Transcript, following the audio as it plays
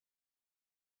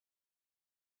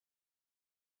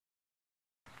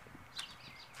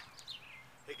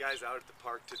guys, out at the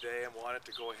park today. I wanted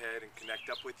to go ahead and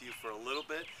connect up with you for a little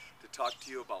bit to talk to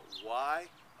you about why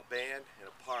a band and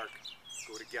a park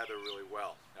go together really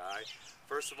well. Alright?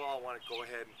 First of all, I want to go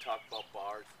ahead and talk about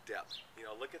bar depth. You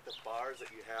know, look at the bars that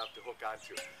you have to hook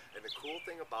onto. And the cool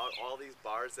thing about all these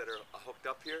bars that are hooked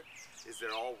up here is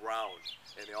they're all round.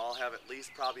 And they all have at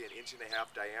least probably an 1.5 inch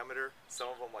diameter.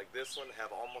 Some of them, like this one, have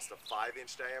almost a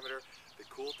 5-inch diameter. The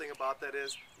cool thing about that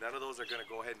is none of those are going to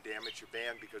go ahead and damage your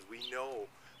band, because we know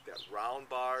that round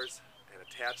bars and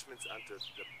attachments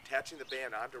attaching the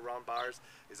band onto round bars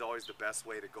is always the best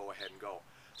way to go ahead and go.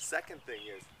 Second thing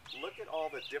is, look at all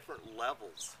the different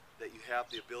levels that you have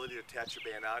the ability to attach your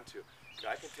band onto. You know,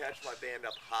 I can attach my band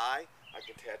up high, I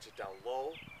can attach it down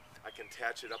low, I can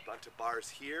attach it up onto bars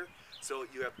here. So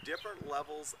you have different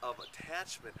levels of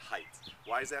attachment heights.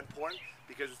 Why is that important?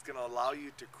 Because it's going to allow you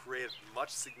to create a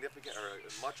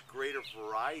much greater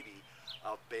variety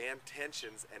of band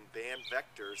tensions and band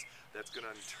vectors that's going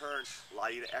to in turn allow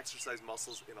you to exercise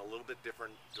muscles in a little bit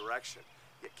different direction.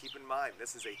 Yet keep in mind,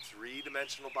 this is a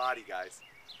 3-dimensional body, guys.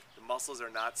 The muscles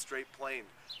are not straight planed.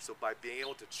 So by being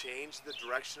able to change the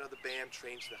direction of the band,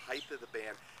 change the height of the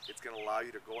band, it's going to allow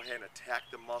you to go ahead and attack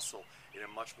the muscle in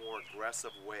a much more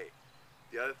aggressive way.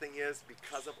 The other thing is,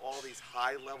 because of all these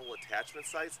high-level attachment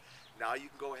sites, now you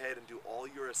can go ahead and do all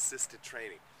your assisted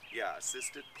training. Yeah,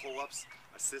 assisted pull-ups,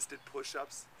 assisted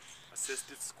push-ups,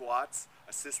 assisted squats,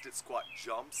 assisted squat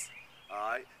jumps.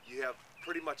 You have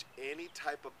pretty much any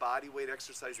type of body weight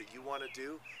exercise that you want to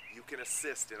do, you can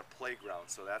assist in a playground.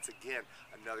 So that's, again,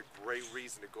 another great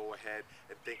reason to go ahead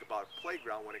and think about a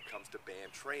playground when it comes to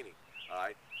band training.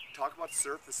 Talk about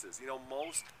surfaces. You know,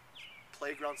 most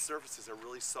playground surfaces are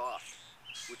really soft,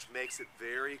 which makes it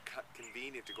very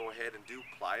convenient to go ahead and do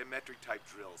plyometric type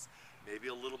drills, maybe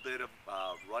a little bit of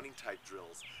running type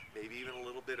drills, maybe even a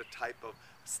little bit of type of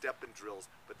step-in drills.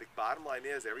 But the bottom line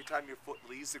is, every time your foot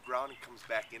leaves the ground and comes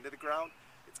back into the ground,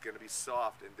 it's going to be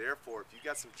soft. And therefore, if you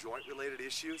got some joint related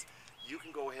issues, you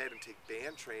can go ahead and take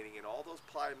band training and all those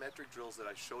plyometric drills that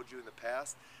I showed you in the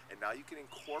past, and now you can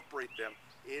incorporate them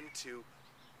into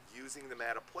using them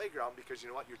at a playground, because you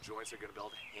know what, your joints are going to be able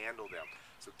to handle them.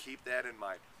 So keep that in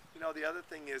mind. You know, the other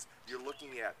thing is, you're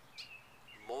looking at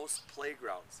most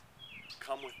playgrounds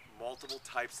come with multiple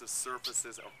types of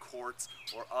surfaces of courts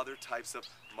or other types of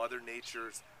Mother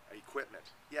Nature's equipment.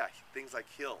 Yeah, things like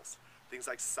hills, things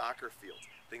like soccer fields,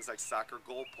 things like soccer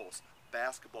goalposts,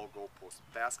 basketball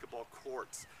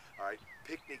courts, all right,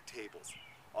 picnic tables.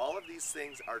 All of these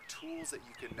things are tools that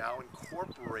you can now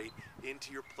incorporate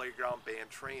into your playground band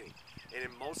training. And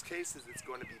in most cases, it's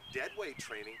going to be dead weight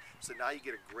training, so now you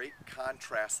get a great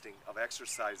contrasting of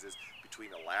exercises between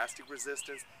elastic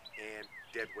resistance and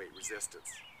dead weight resistance.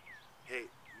 Hey,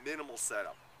 minimal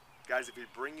setup. Guys, if you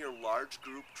bring your large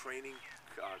group training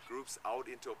groups out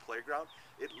into a playground,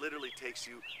 it literally takes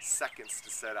you seconds to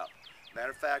set up.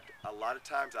 Matter of fact, a lot of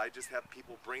times I just have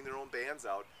people bring their own bands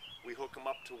out. We hook them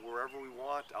up to wherever we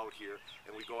want out here,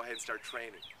 and we go ahead and start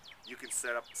training. You can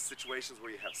set up situations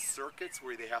where you have circuits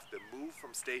where they have to move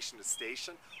from station to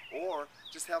station, or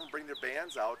just have them bring their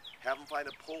bands out, have them find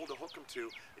a pole to hook them to,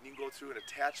 and you can go through an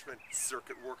attachment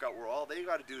circuit workout where all they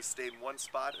got to do is stay in one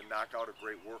spot and knock out a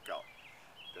great workout.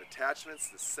 The attachments,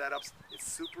 the setups,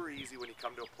 it's super easy when you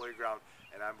come to a playground,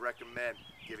 and I recommend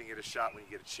giving it a shot when you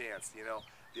get a chance. You know,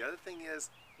 the other thing is,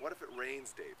 what if it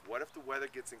rains, Dave? What if the weather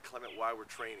gets inclement while we're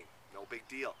training? No big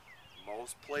deal.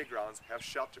 Most playgrounds have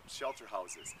shelter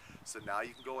houses. So now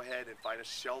you can go ahead and find a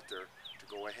shelter to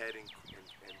go ahead and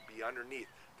be underneath.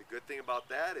 The good thing about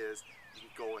that is you can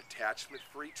go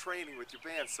attachment-free training with your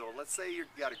band. So let's say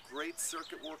you've got a great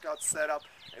circuit workout set up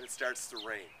and it starts to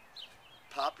rain.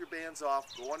 Pop your bands off,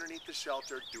 go underneath the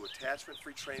shelter, do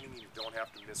attachment-free training, and you don't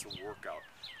have to miss a workout.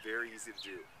 Very easy to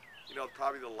do. You know,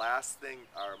 probably the last thing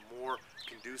are more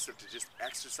conducive to just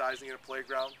exercising in a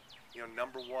playground. You know,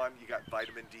 number one, you got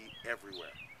vitamin D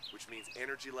everywhere, which means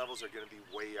energy levels are going to be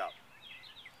way up.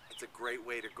 It's a great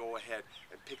way to go ahead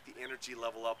and pick the energy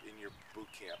level up in your boot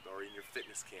camp or in your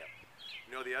fitness camp.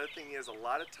 You know, the other thing is, a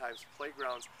lot of times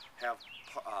playgrounds have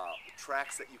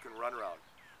tracks that you can run around.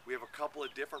 We have a couple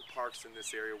of different parks in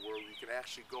this area where we can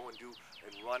actually go and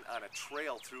run on a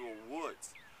trail through a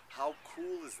woods. How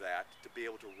cool is that, to be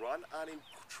able to run on a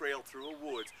trail through a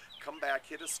woods, come back,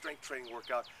 hit a strength training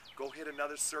workout, go hit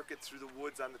another circuit through the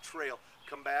woods on the trail,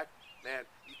 come back? Man,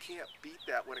 you can't beat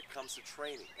that when it comes to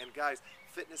training. And guys,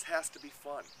 fitness has to be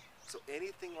fun. So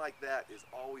anything like that is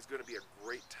always going to be a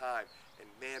great time. And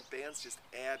man, bands just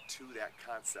add to that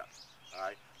concept. All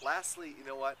right. Lastly, you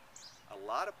know what? A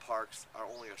lot of parks are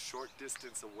only a short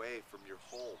distance away from your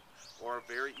home, or a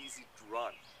very easy to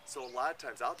run. So a lot of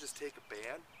times I'll just take a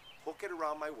band hook it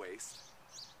around my waist,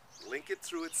 link it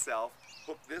through itself,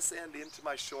 hook this end into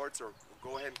my shorts, or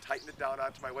go ahead and tighten it down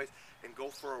onto my waist, and go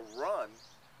for a run.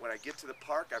 When I get to the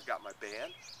park, I've got my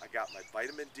band, I got my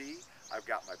vitamin D, I've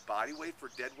got my body weight for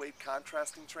dead weight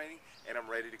contrasting training, and I'm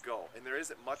ready to go. And there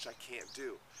isn't much I can't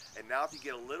do. And now if you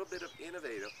get a little bit of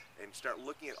innovative and start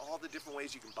looking at all the different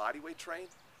ways you can body weight train,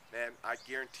 man, I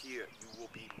guarantee you, you will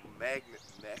be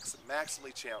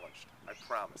maximally challenged. I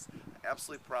promise. I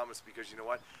absolutely promise, because you know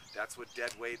what? That's what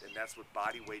dead weight and that's what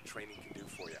body weight training can do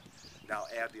for you. Now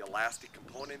add the elastic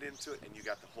component into it, and you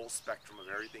got the whole spectrum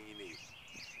of everything you need.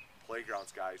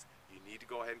 Playgrounds, guys, you need to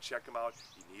go ahead and check them out.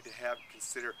 You need to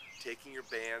consider taking your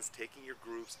bands, taking your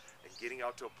groups, and getting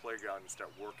out to a playground and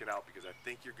start working out, because I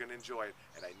think you're going to enjoy it,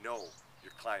 and I know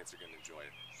your clients are going to enjoy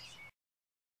it.